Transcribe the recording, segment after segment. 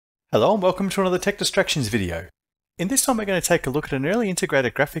Hello and welcome to another Tech Distractions video. In this time we're going to take a look at an early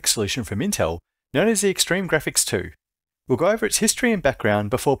integrated graphics solution from Intel known as the Extreme Graphics 2. We'll go over its history and background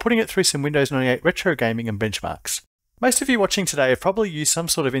before putting it through some Windows 98 retro gaming and benchmarks. Most of you watching today have probably used some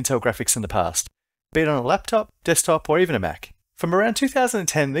sort of Intel graphics in the past, be it on a laptop, desktop or even a Mac. From around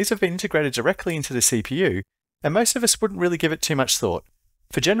 2010 these have been integrated directly into the CPU, and most of us wouldn't really give it too much thought.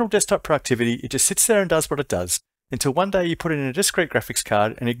 For general desktop productivity it just sits there and does what it does, until one day you put it in a discrete graphics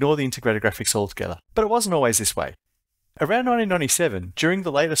card and ignore the integrated graphics altogether. But it wasn't always this way. Around 1997, during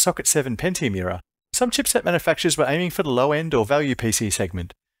the later Socket 7 Pentium era, some chipset manufacturers were aiming for the low-end or value PC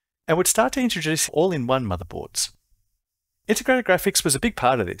segment, and would start to introduce all-in-one motherboards. Integrated graphics was a big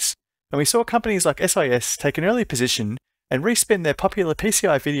part of this, and we saw companies like SIS take an early position and respin their popular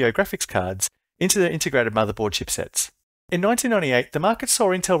PCI video graphics cards into their integrated motherboard chipsets. In 1998, the market saw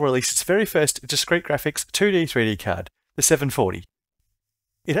Intel release its very first discrete graphics 2D 3D card, the 740.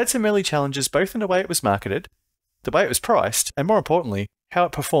 It had some early challenges both in the way it was marketed, the way it was priced, and more importantly, how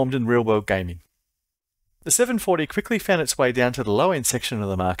it performed in real-world gaming. The 740 quickly found its way down to the low-end section of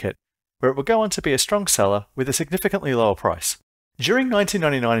the market, where it would go on to be a strong seller with a significantly lower price. During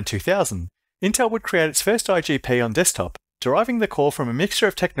 1999 and 2000, Intel would create its first IGP on desktop, deriving the core from a mixture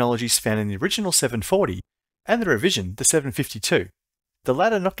of technologies found in the original 740 and the revision, the 752, the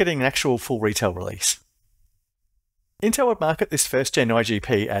latter not getting an actual full retail release. Intel would market this first-gen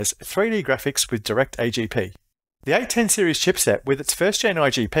IGP as 3D graphics with direct AGP. The 810 series chipset with its first-gen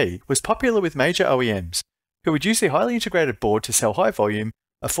IGP was popular with major OEMs, who would use the highly integrated board to sell high-volume,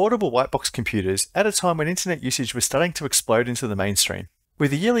 affordable white box computers at a time when internet usage was starting to explode into the mainstream.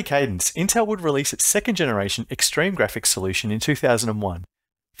 With a yearly cadence, Intel would release its second-generation Extreme Graphics solution in 2001,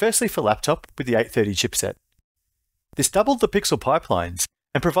 firstly for laptop with the 830 chipset. This doubled the pixel pipelines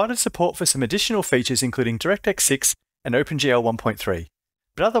and provided support for some additional features including DirectX 6 and OpenGL 1.3,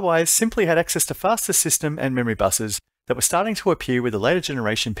 but otherwise simply had access to faster system and memory buses that were starting to appear with the later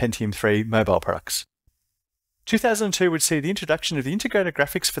generation Pentium 3 mobile products. 2002 would see the introduction of the integrated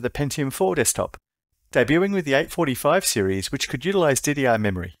graphics for the Pentium 4 desktop, debuting with the 845 series which could utilize DDR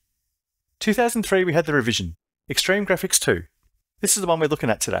memory. 2003 we had the revision, Extreme Graphics 2. This is the one we're looking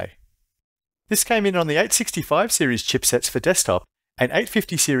at today. This came in on the 865 series chipsets for desktop and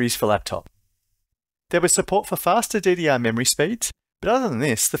 850 series for laptop. There was support for faster DDR memory speeds, but other than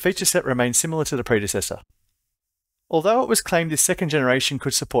this, the feature set remained similar to the predecessor. Although it was claimed this second generation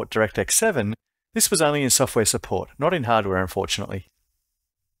could support DirectX 7, this was only in software support, not in hardware unfortunately.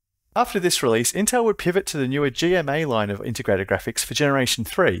 After this release, Intel would pivot to the newer GMA line of integrated graphics for Generation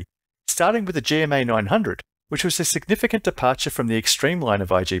 3, starting with the GMA 900, which was a significant departure from the Extreme line of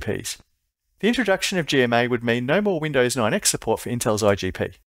IGPs. The introduction of GMA would mean no more Windows 9X support for Intel's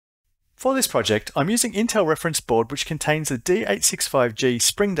IGP. For this project, I'm using Intel reference board which contains the D865G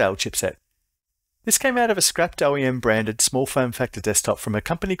Springdale chipset. This came out of a scrapped OEM branded small form factor desktop from a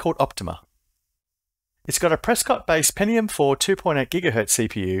company called Optima. It's got a Prescott based Pentium 4 2.8 GHz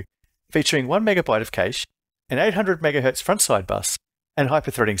CPU featuring 1 MB of cache, an 800 MHz frontside bus, and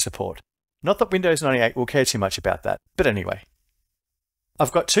hyperthreading support. Not that Windows 98 will care too much about that, but anyway.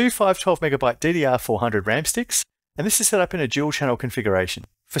 I've got two 512MB DDR400 RAM sticks, and this is set up in a dual channel configuration.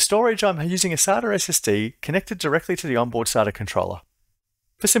 For storage, I'm using a SATA SSD connected directly to the onboard SATA controller.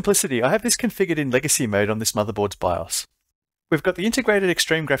 For simplicity, I have this configured in legacy mode on this motherboard's BIOS. We've got the integrated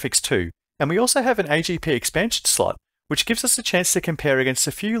Extreme Graphics 2, and we also have an AGP expansion slot, which gives us a chance to compare against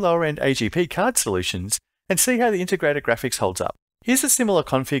a few lower-end AGP card solutions and see how the integrated graphics holds up. Here's a similar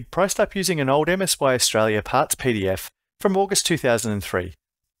config priced up using an old MSY Australia parts PDF from August 2003.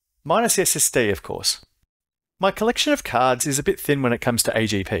 Minus the SSD, of course. My collection of cards is a bit thin when it comes to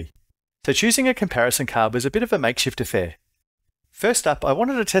AGP, so choosing a comparison card was a bit of a makeshift affair. First up, I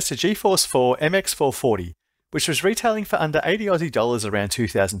wanted to test a Geforce 4 MX440, which was retailing for under 80 Aussie dollars around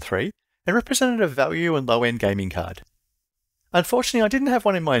 2003 and represented a value and low-end gaming card. Unfortunately, I didn't have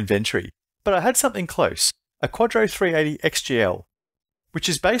one in my inventory, but I had something close, a Quadro 380 XGL, which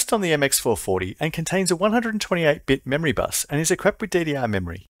is based on the MX440 and contains a 128-bit memory bus and is equipped with DDR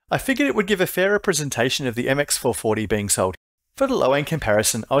memory. I figured it would give a fair representation of the MX440 being sold. For the low-end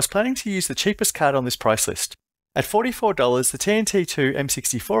comparison, I was planning to use the cheapest card on this price list. At $44, the TNT2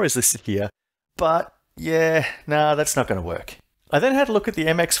 M64 is listed here, but yeah, nah, that's not going to work. I then had a look at the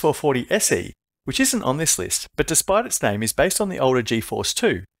MX440 SE, which isn't on this list, but despite its name is based on the older Geforce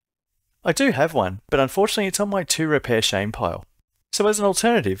 2. I do have one, but unfortunately it's on my to repair shame pile. So as an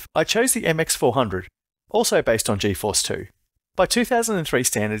alternative, I chose the MX400, also based on Geforce 2. By 2003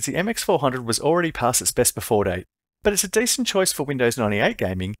 standards, the MX400 was already past its best before date, but it's a decent choice for Windows 98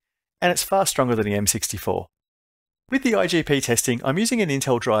 gaming, and it's far stronger than the M64. With the IGP testing, I'm using an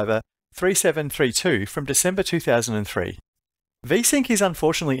Intel driver 3732 from December 2003. VSync is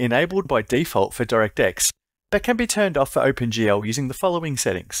unfortunately enabled by default for DirectX, but can be turned off for OpenGL using the following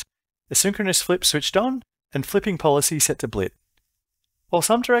settings: asynchronous flip switched on, and flipping policy set to blit. While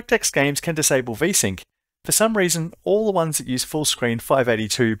some DirectX games can disable VSync, for some reason all the ones that use full screen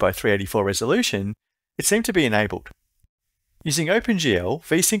 582 by 384 resolution, it seemed to be enabled. Using OpenGL,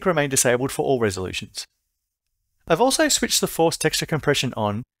 VSync remained disabled for all resolutions. I've also switched the force texture compression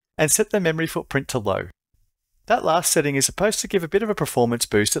on and set the memory footprint to low. That last setting is supposed to give a bit of a performance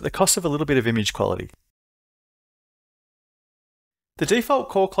boost at the cost of a little bit of image quality. The default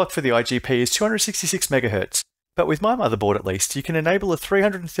core clock for the IGP is 266 MHz, but with my motherboard at least, you can enable a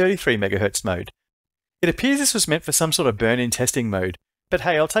 333 MHz mode. It appears this was meant for some sort of burn-in testing mode, but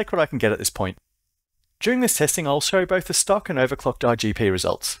hey, I'll take what I can get at this point. During this testing, I'll show both the stock and overclocked IGP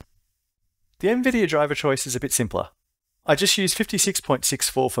results. The nVidia driver choice is a bit simpler. I just used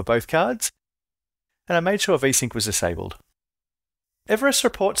 56.64 for both cards, and I made sure VSync was disabled. Everest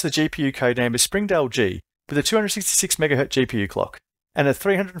reports the GPU codename as Springdale G, with a 266 MHz GPU clock, and a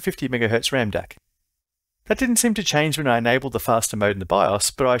 350 MHz RAM DAC. That didn't seem to change when I enabled the faster mode in the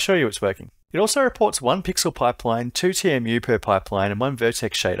BIOS, but I assure you it's working. It also reports 1 pixel pipeline, 2 TMU per pipeline, and 1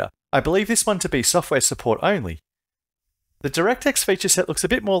 vertex shader. I believe this one to be software support only. The DirectX feature set looks a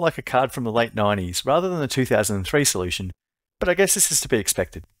bit more like a card from the late 90s rather than the 2003 solution, but I guess this is to be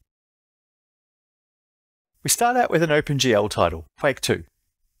expected. We start out with an OpenGL title, Quake 2.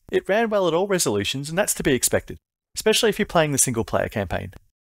 It ran well at all resolutions, and that's to be expected, especially if you're playing the single player campaign.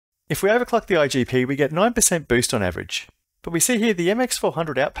 If we overclock the IGP, we get 9% boost on average, but we see here the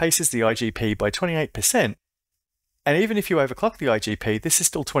MX400 outpaces the IGP by 28%, and even if you overclock the IGP, this is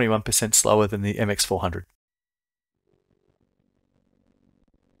still 21% slower than the MX400.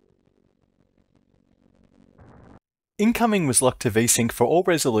 Incoming was locked to VSync for all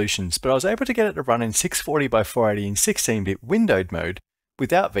resolutions, but I was able to get it to run in 640 by 480 in 16-bit windowed mode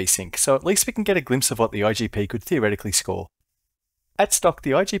without VSync, so at least we can get a glimpse of what the IGP could theoretically score. At stock,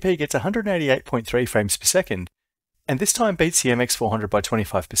 the IGP gets 188.3 frames per second, and this time beats the MX400 by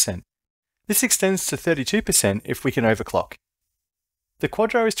 25%. This extends to 32% if we can overclock. The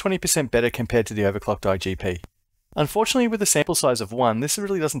Quadro is 20% better compared to the overclocked IGP. Unfortunately, with a sample size of 1, this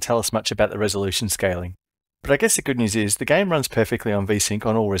really doesn't tell us much about the resolution scaling. But I guess the good news is the game runs perfectly on VSync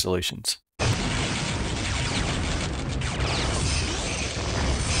on all resolutions.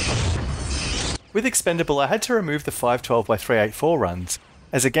 With Expendable, I had to remove the 512 by 384 runs,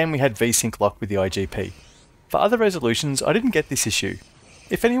 as again we had VSync locked with the IGP. For other resolutions, I didn't get this issue.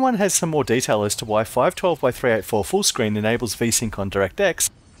 If anyone has some more detail as to why 512 by 384 full screen enables VSync on DirectX,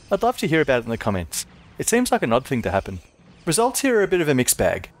 I'd love to hear about it in the comments. It seems like an odd thing to happen. Results here are a bit of a mixed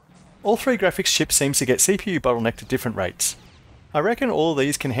bag. All 3 graphics chips seem to get CPU bottlenecked at different rates. I reckon all of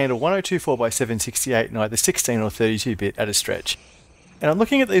these can handle 1024 by 768 in either 16 or 32-bit at a stretch. And I'm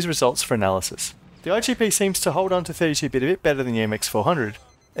looking at these results for analysis. The IGP seems to hold on to 32-bit a bit better than the MX400.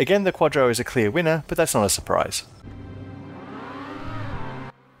 Again, the Quadro is a clear winner, but that's not a surprise.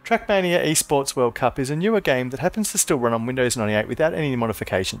 Trackmania Esports World Cup is a newer game that happens to still run on Windows 98 without any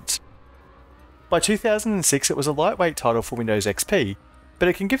modifications. By 2006 it was a lightweight title for Windows XP, but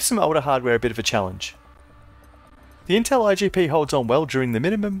it can give some older hardware a bit of a challenge. The Intel IGP holds on well during the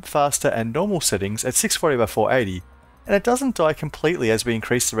minimum, faster and normal settings at 640 by 480, and it doesn't die completely as we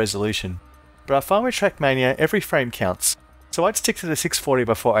increase the resolution, but I find with Trackmania every frame counts, so I'd stick to the 640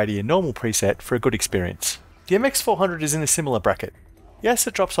 by 480 in normal preset for a good experience. The MX400 is in a similar bracket. Yes,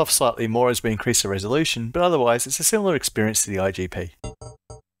 it drops off slightly more as we increase the resolution, but otherwise it's a similar experience to the IGP.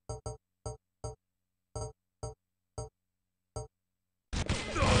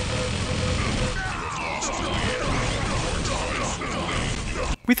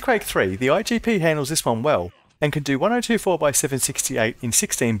 With Quake 3, the IGP handles this one well, and can do 1024 by 768 in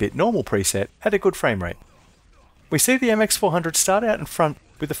 16-bit normal preset at a good frame rate. We see the MX400 start out in front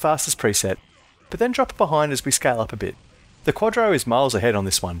with the fastest preset, but then drop behind as we scale up a bit. The Quadro is miles ahead on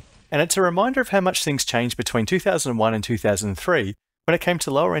this one, and it's a reminder of how much things changed between 2001 and 2003 when it came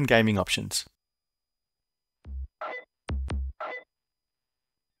to lower-end gaming options.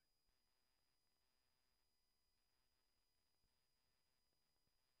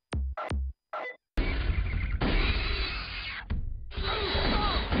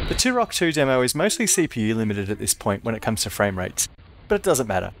 The Turok 2 demo is mostly CPU limited at this point when it comes to frame rates, but it doesn't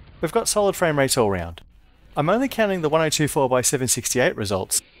matter, we've got solid frame rates all round. I'm only counting the 1024 by 768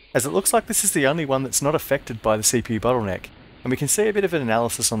 results, as it looks like this is the only one that's not affected by the CPU bottleneck, and we can see a bit of an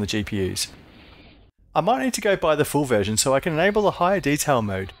analysis on the GPUs. I might need to go buy the full version so I can enable a higher detail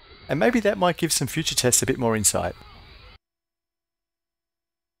mode, and maybe that might give some future tests a bit more insight.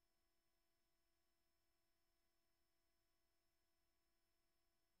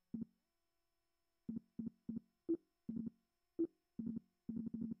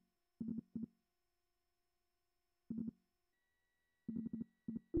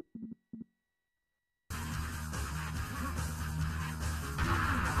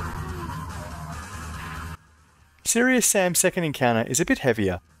 Serious Sam's second encounter is a bit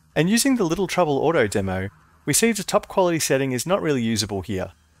heavier, and using the Little Trouble auto demo, we see the top quality setting is not really usable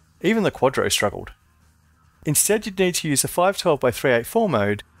here. Even the Quadro struggled. Instead, you'd need to use the 512x384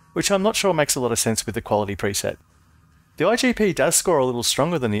 mode, which I'm not sure makes a lot of sense with the quality preset. The IGP does score a little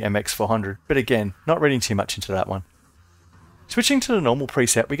stronger than the MX400, but again, not reading too much into that one. Switching to the normal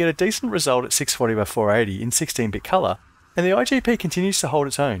preset, we get a decent result at 640x480 in 16-bit colour, and the IGP continues to hold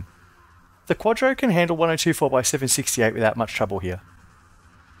its own. The Quadro can handle 1024x768 without much trouble here.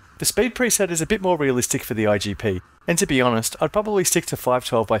 The speed preset is a bit more realistic for the IGP, and to be honest, I'd probably stick to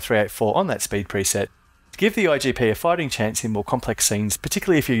 512x384 on that speed preset, to give the IGP a fighting chance in more complex scenes,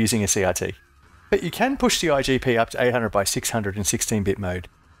 particularly if you're using a CRT. But you can push the IGP up to 800x600 in 16-bit mode,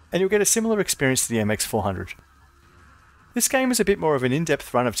 and you'll get a similar experience to the MX400. This game is a bit more of an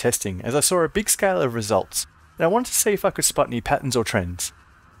in-depth run of testing, as I saw a big scale of results, and I wanted to see if I could spot any patterns or trends.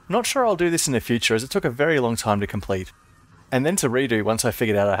 I'm not sure I'll do this in the future, as it took a very long time to complete, and then to redo once I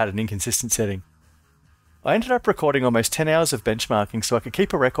figured out I had an inconsistent setting. I ended up recording almost 10 hours of benchmarking so I could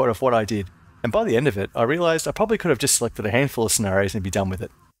keep a record of what I did, and by the end of it, I realised I probably could have just selected a handful of scenarios and be done with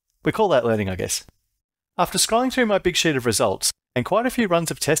it. We call that learning, I guess. After scrolling through my big sheet of results, and quite a few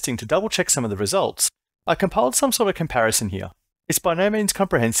runs of testing to double check some of the results, I compiled some sort of comparison here. It's by no means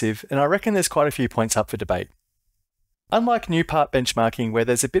comprehensive, and I reckon there's quite a few points up for debate. Unlike new part benchmarking, where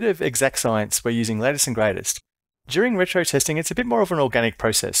there's a bit of exact science we're using latest and greatest, during retro testing it's a bit more of an organic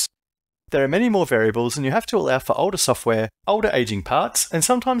process. There are many more variables, and you have to allow for older software, older aging parts, and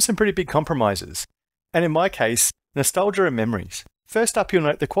sometimes some pretty big compromises. And in my case, nostalgia and memories. First up, you'll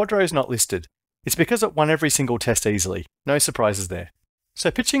note the Quadro is not listed. It's because it won every single test easily. No surprises there.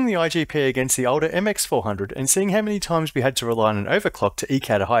 So pitching the IGP against the older MX400 and seeing how many times we had to rely on an overclock to eke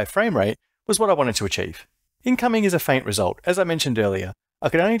out a higher frame rate was what I wanted to achieve. Incoming is a faint result. As I mentioned earlier, I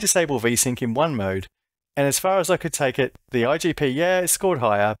could only disable VSync in one mode, and as far as I could take it, the IGP, it scored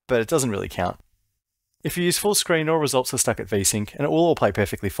higher, but it doesn't really count. If you use full screen, all results are stuck at VSync, and it will all play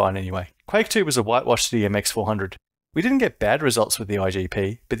perfectly fine anyway. Quake 2 was a whitewash to the MX400. We didn't get bad results with the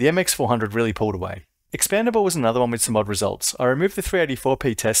IGP, but the MX400 really pulled away. Expendable was another one with some odd results. I removed the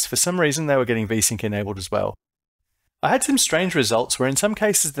 384p tests, for some reason they were getting VSync enabled as well. I had some strange results where in some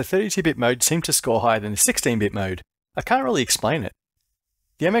cases the 32-bit mode seemed to score higher than the 16-bit mode. I can't really explain it.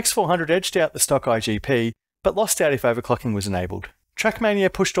 The MX400 edged out the stock IGP, but lost out if overclocking was enabled.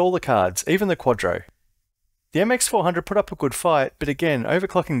 Trackmania pushed all the cards, even the Quadro. The MX400 put up a good fight, but again,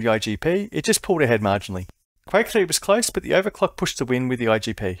 overclocking the IGP, it just pulled ahead marginally. Quake 3 was close, but the overclock pushed the win with the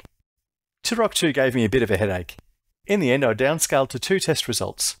IGP. Turok 2 gave me a bit of a headache. In the end, I downscaled to 2 test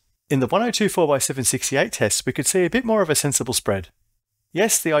results. In the 1024x768 test, we could see a bit more of a sensible spread.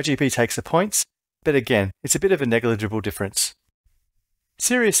 Yes, the IGP takes the points, but again, it's a bit of a negligible difference.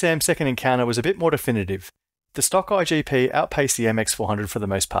 Serious Sam's second encounter was a bit more definitive. The stock IGP outpaced the MX400 for the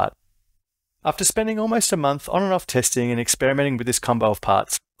most part. After spending almost a month on and off testing and experimenting with this combo of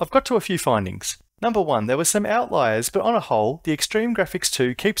parts, I've got to a few findings. Number 1, there were some outliers, but on a whole, the Extreme Graphics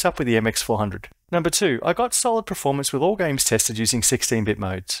 2 keeps up with the MX400. Number 2, I got solid performance with all games tested using 16-bit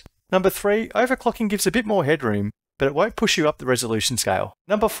modes. Number 3, overclocking gives a bit more headroom, but it won't push you up the resolution scale.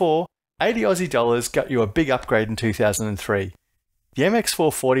 Number 4, 80 Aussie dollars got you a big upgrade in 2003. The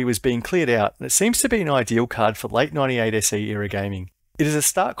MX440 was being cleared out, and it seems to be an ideal card for late 98 SE era gaming. It is a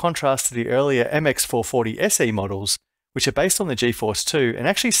stark contrast to the earlier MX440 SE models, which are based on the Geforce 2 and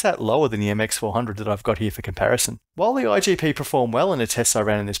actually sat lower than the MX400 that I've got here for comparison. While the IGP performed well in the tests I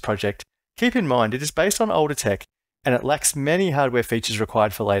ran in this project, keep in mind it is based on older tech, and it lacks many hardware features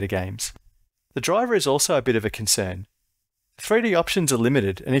required for later games. The driver is also a bit of a concern. 3D options are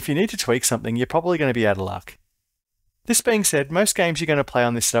limited, and if you need to tweak something, you're probably going to be out of luck. This being said, most games you're going to play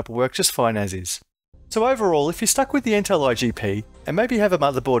on this setup will work just fine as is. So overall, if you're stuck with the Intel IGP, and maybe have a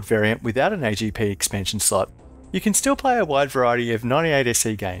motherboard variant without an AGP expansion slot, you can still play a wide variety of 98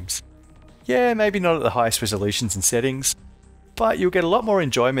 SE games. Yeah, maybe not at the highest resolutions and settings, but you'll get a lot more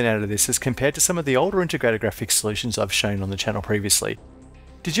enjoyment out of this as compared to some of the older integrated graphics solutions I've shown on the channel previously.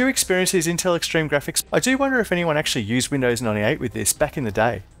 Did you experience these Intel Extreme graphics? I do wonder if anyone actually used Windows 98 with this back in the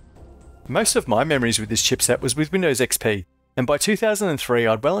day. Most of my memories with this chipset was with Windows XP, and by 2003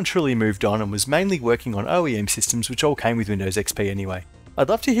 I'd well and truly moved on and was mainly working on OEM systems which all came with Windows XP anyway. I'd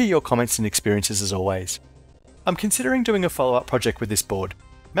love to hear your comments and experiences as always. I'm considering doing a follow-up project with this board,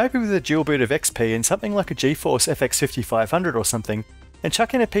 maybe with a dual boot of XP and something like a Geforce FX5500 or something, and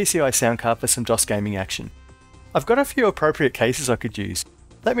chuck in a PCI sound card for some DOS gaming action. I've got a few appropriate cases I could use.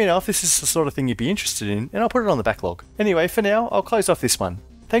 Let me know if this is the sort of thing you'd be interested in, and I'll put it on the backlog. Anyway, for now, I'll close off this one.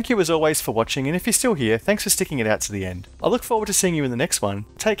 Thank you as always for watching, and if you're still here, thanks for sticking it out to the end. I look forward to seeing you in the next one.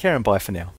 Take care and bye for now.